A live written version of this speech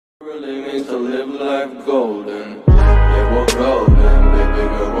really means to live life golden. Yeah, we're golden, baby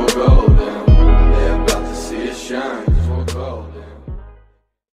girl, we're golden. They're about to see us shine, 'cause we're golden.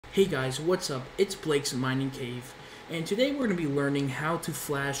 Hey guys, what's up? It's Blake's Mining Cave, and today we're going to be learning how to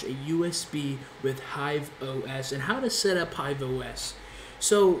flash a USB with HIVEOS and how to set up HIVEOS.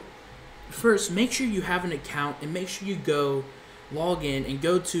 So first, make sure you have an account and make sure you log in and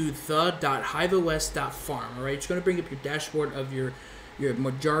go to the.hiveos.farm. Alright, it's going to bring up your dashboard of your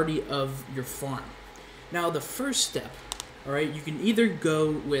majority of your farm. Now the first step, alright, you can either go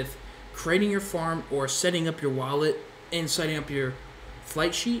with creating your farm or setting up your wallet and setting up your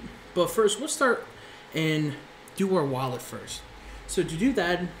flight sheet. But first, let's start and do our wallet first. So to do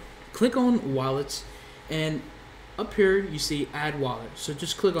that, click on wallets, and up here you see add wallet. So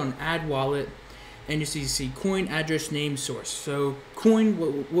just click on add wallet, and you see coin, address, name, source. So coin,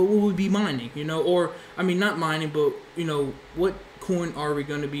 what will we be mining, you know, or I mean not mining, but you know, what coin are we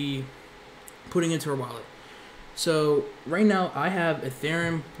going to be putting into our wallet? So right now I have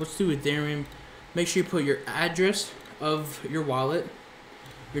Ethereum. Let's do Ethereum. Make sure you put your address of your wallet,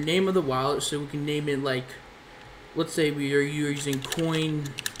 your name of the wallet, so we can name it, like, let's say you're using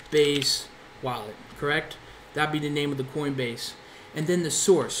Coinbase wallet, correct? That'd be the name of the Coinbase. And then the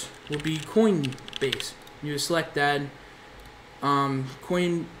source will be Coinbase. You select that,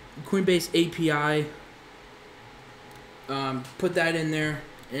 Coinbase API, put that in there,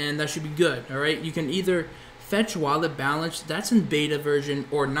 and that should be good. All right, you can either fetch wallet balance, that's in beta version,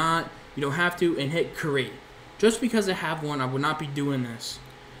 or not. You don't have to, and hit create. Just because I have one, I will not be doing this.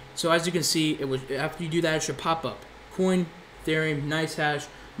 So as you can see, after you do that, it should pop up coin, Ethereum, nice hash,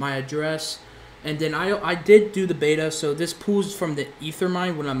 my address. And then I did do the beta, so this pulls from the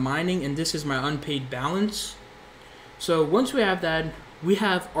Ethermine when I'm mining, and this is my unpaid balance. So once we have that, we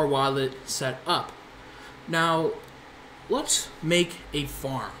have our wallet set up. Now, let's make a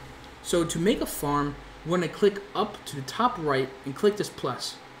farm. So to make a farm, we're going to click up to the top right and click this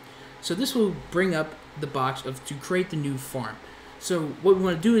plus. So this will bring up the box to create the new farm. So what we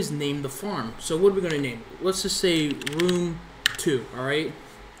want to do is name the farm. So what are we going to name? Let's just say room 2, all right?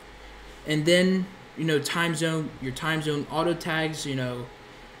 And then, you know, time zone, your time zone auto tags, you know,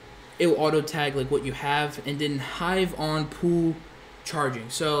 it will auto tag like what you have. And then Hive on pool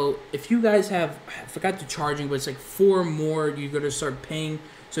charging. So if you guys have, I forgot the charging, but it's like 4 more you're going to start paying.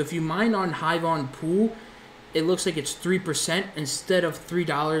 So if you mine on Hive on pool, it looks like it's 3% instead of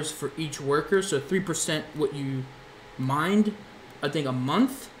 $3 for each worker. So 3% what you mined, I think a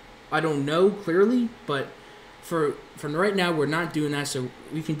month. I don't know clearly, but for right now we're not doing that, so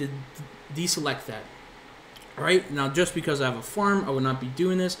we can deselect that. All right, now just because I have a farm, I will not be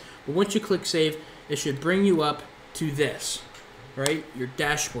doing this. But once you click save, it should bring you up to this, right? Your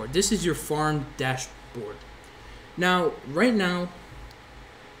dashboard. This is your farm dashboard. Now, right now,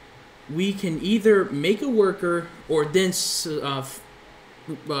 we can either make a worker or then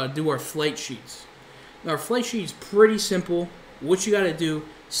do our flight sheets. Now, our flight sheet is pretty simple. What you got to do,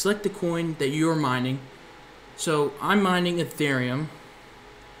 select the coin that you're mining. So I'm mining Ethereum.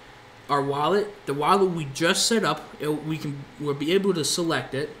 Our wallet, the wallet we just set up, we'll be able to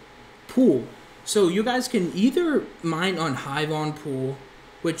select it. Pool. So you guys can either mine on Hive on Pool,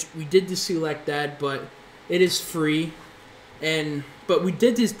 which we did deselect that, but it is free. But we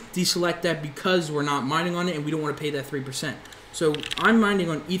did deselect that because we're not mining on it and we don't want to pay that 3%. So I'm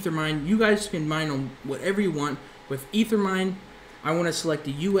mining on Ethermine. You guys can mine on whatever you want. With Ethermine, I want to select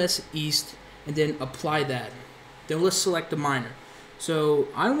the US East and then apply that. Then let's select the miner. So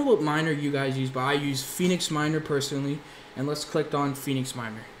I don't know what miner you guys use, but I use Phoenix Miner personally. And let's click on Phoenix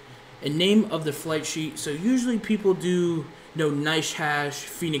Miner. And name of the flight sheet. So usually people do, you know, nice hash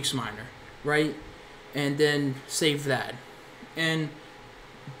Phoenix Miner, right? And then save that. And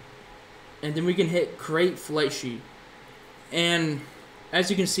then we can hit create flight sheet. And as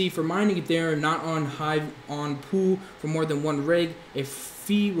you can see, for mining Ethereum not on Hive on Pool for more than 1 rig, a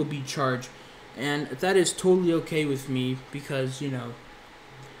fee will be charged. And that is totally okay with me because, you know,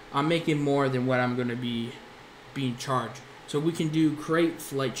 I'm making more than what I'm going to be being charged. So we can do create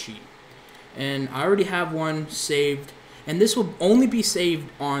flight sheet. And I already have one saved. And this will only be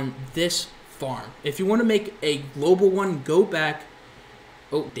saved on this farm. If you want to make a global one, go back.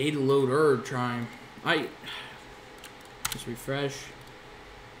 Oh, data loader time. Just refresh.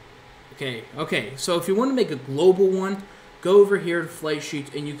 Okay. So if you want to make a global one, go over here to flight sheets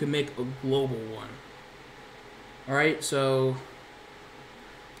and you can make a global one. All right. So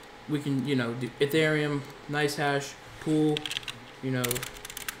we can, you know, do Ethereum, nice hash, pool, you know,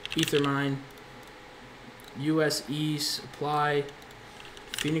 Ethermine, US East, apply,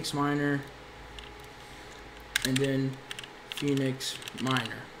 Phoenix Miner, and then Phoenix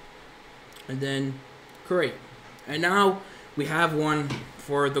Miner. and then create. And now we have one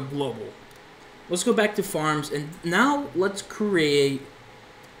for the global. Let's go back to farms, and now let's create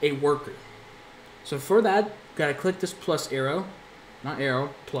a worker. So for that, gotta click this plus arrow, not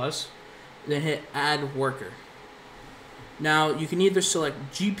arrow, plus, then hit add worker. Now you can either select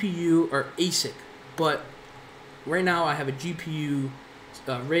GPU or ASIC, but right now I have a GPU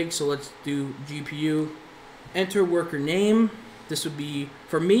rig, so let's do GPU. Enter worker name. This would be,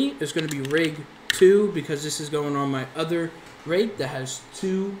 for me, it's going to be rig 2 because this is going on my other rig that has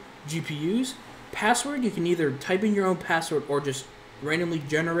 2 GPUs. Password, you can either type in your own password or just randomly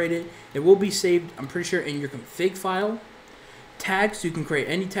generate it. It will be saved, I'm pretty sure, in your config file. Tags, you can create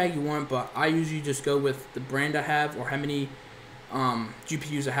any tag you want, but I usually just go with the brand I have or how many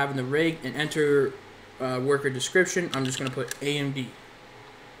GPUs I have in the rig, and enter worker description. I'm just going to put AMD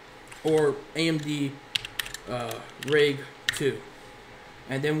or AMD rig 2,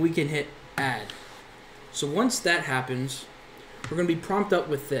 and then we can hit add. So once that happens, we're going to be prompted up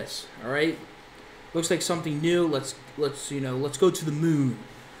with this. All right, looks like something new. Let's go to the moon.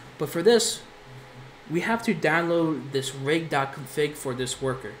 But for this, we have to download this rig.config for this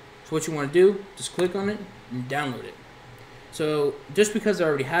worker. So what you want to do, just click on it and download it. So just because I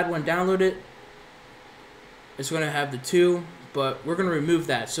already had one downloaded, it's going to have the 2, but we're going to remove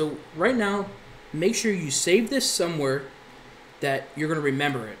that. So right now, make sure you save this somewhere that you're going to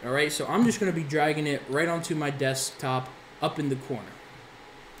remember it. All right, so I'm just going to be dragging it right onto my desktop up in the corner.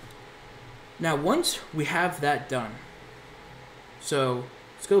 Now once we have that done, so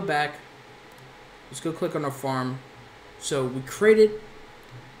let's go back. Let's go click on our farm. So we created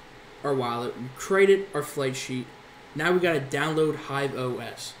our wallet, we created our flight sheet. Now we got to download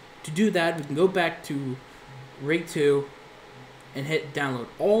HIVEOS. To do that, we can go back to rig 2 and hit download.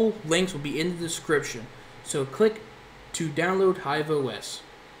 All links will be in the description. So click to download HIVEOS.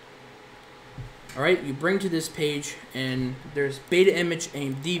 Alright, you bring to this page, and there's beta image,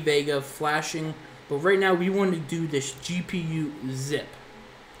 AMD Vega, flashing. But right now we want to do this GPU zip.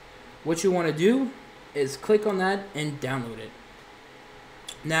 What you want to do is click on that and download it.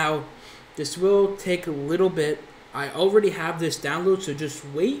 Now, this will take a little bit. I already have this download, so just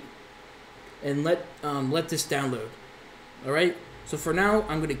wait and let this download. All right. So for now,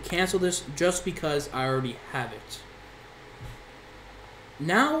 I'm going to cancel this just because I already have it.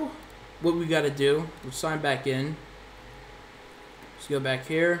 Now, what we got to do, we'll sign back in. Let's go back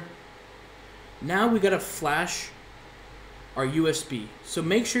here. Now we got to flash our USB. So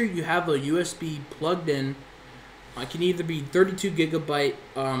make sure you have a USB plugged in. It can either be 32 gigabyte.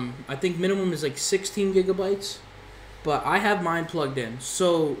 I think minimum is like 16 gigabytes. But I have mine plugged in.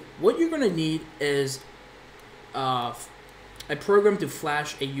 So what you're going to need is a program to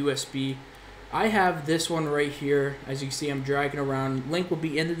flash a USB. I have this one right here. As you can see, I'm dragging around. Link will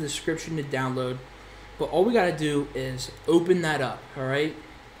be in the description to download. But all we got to do is open that up. All right.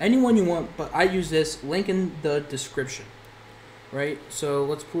 Anyone you want, but I use this. Link in the description. Right. So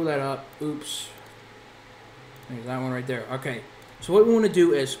let's pull that up. Oops. There's that one right there. Okay. So what we want to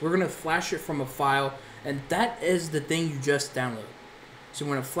do is we're going to flash it from a file. And that is the thing you just download. So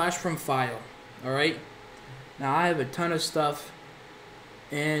we're going to flash from file. Alright. Now I have a ton of stuff.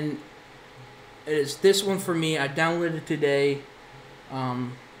 And it is this one for me. I downloaded it today.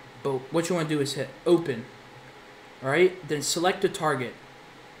 But what you want to do is hit open. Alright. Then select the target.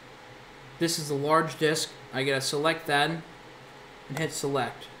 This is a large disk. I got to select that. And hit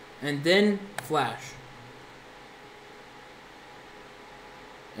select. And then flash.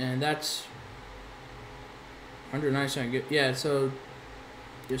 And that's 197 good. Yeah, so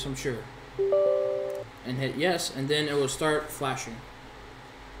yes, I'm sure. And hit yes, and then it will start flashing.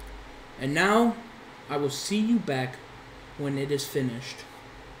 And now I will see you back when it is finished.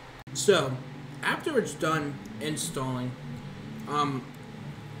 So after it's done installing,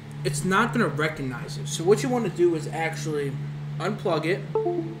 it's not gonna recognize it. So what you want to do is actually unplug it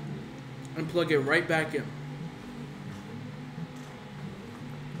and plug it right back in.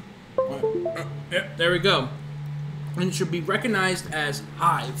 Yep, there we go. And it should be recognized as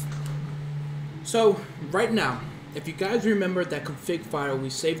Hive. So right now, if you guys remember that config file we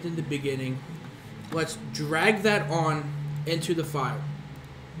saved in the beginning, let's drag that on into the file.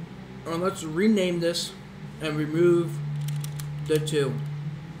 And let's rename this and remove the 2.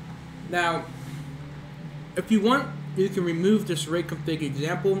 Now, if you want, you can remove this rig config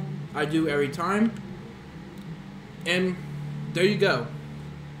example. I do every time. And there you go.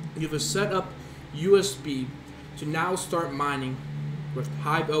 You have a set up USB to now start mining with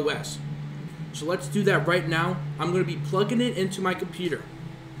HIVEOS. So let's do that right now. I'm going to be plugging it into my computer.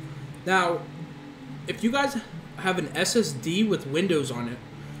 Now, if you guys have an SSD with Windows on it,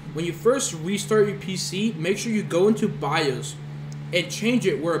 when you first restart your PC, make sure you go into BIOS and change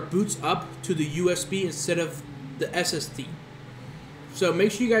it where it boots up to the USB instead of the SSD. So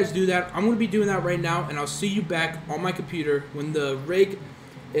make sure you guys do that. I'm going to be doing that right now, and I'll see you back on my computer when the rig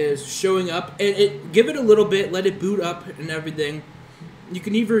is showing up. And give it a little bit, let it boot up and everything. You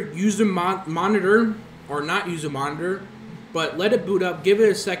can either use a monitor or not use a monitor, but let it boot up, give it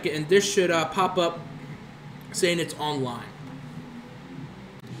a second, and this should pop up saying it's online.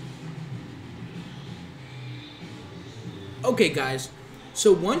 Okay guys,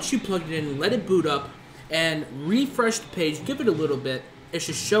 so once you plug it in, let it boot up and refresh the page, give it a little bit, it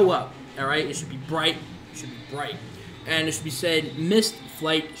should show up, alright? It should be bright, and it should be said missed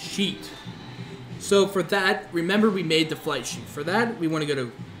flight sheet. So for that, remember we made the flight sheet. For that, we want to go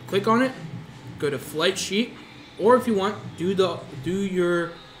to, click on it, go to flight sheet, or if you want, do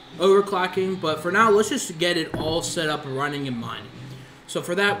your overclocking, but for now, let's just get it all set up and running in mind. So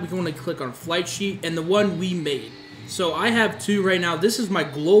for that, we want to click on flight sheet and the one we made. So I have two right now. This is my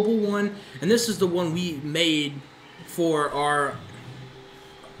global one, and this is the one we made for our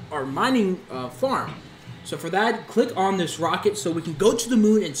mining farm. So for that, click on this rocket so we can go to the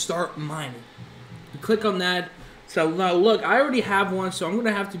moon and start mining. You click on that. So now look, I already have one, so I'm going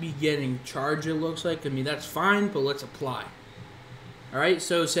to have to be getting charged, it looks like. I mean, that's fine, but let's apply. Alright,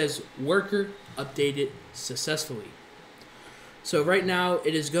 so it says worker updated successfully. So right now,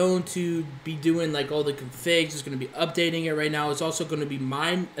 it is going to be doing like all the configs. It's going to be updating it right now. It's also going to be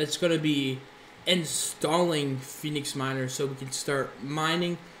it's going to be installing Phoenix Miner so we can start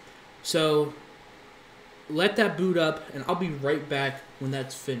mining. So let that boot up, and I'll be right back when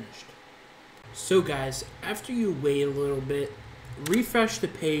that's finished. So guys, after you wait a little bit, refresh the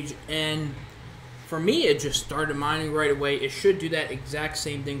page, and for me, it just started mining right away. It should do that exact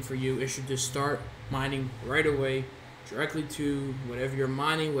same thing for you. It should just start mining right away, directly to whatever you're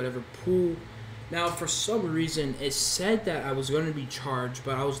mining, whatever pool. Now, for some reason, it said that I was going to be charged,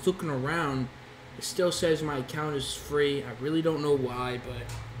 but I was looking around. It still says my account is free. I really don't know why, but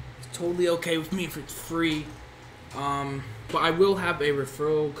it's totally okay with me if it's free. But I will have a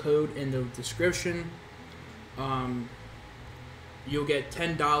referral code in the description. You'll get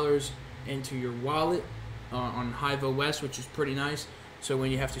 $10 into your wallet on HIVEOS, which is pretty nice. So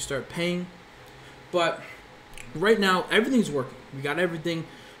when you have to start paying. But right now, everything's working. We got everything.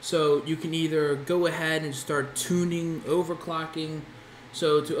 So you can either go ahead and start tuning, overclocking.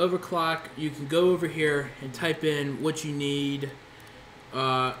 So to overclock, you can go over here and type in what you need.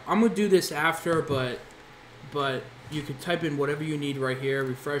 I'm going to do this after, but you can type in whatever you need right here.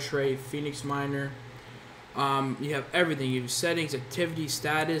 Refresh rate, Phoenix Miner. You have everything. You have settings, activity,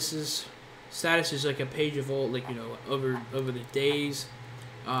 statuses. Status is like a page of all, like, you know, over the days.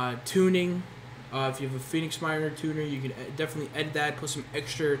 Tuning. If you have a Phoenix Miner tuner, you can definitely edit that. Put some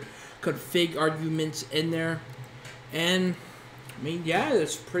extra config arguments in there. And I mean, yeah,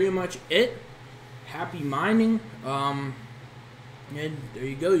 that's pretty much it. Happy mining. And there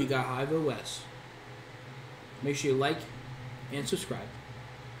you go. You got HIVEOS. Make sure you like and subscribe.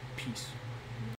 Peace.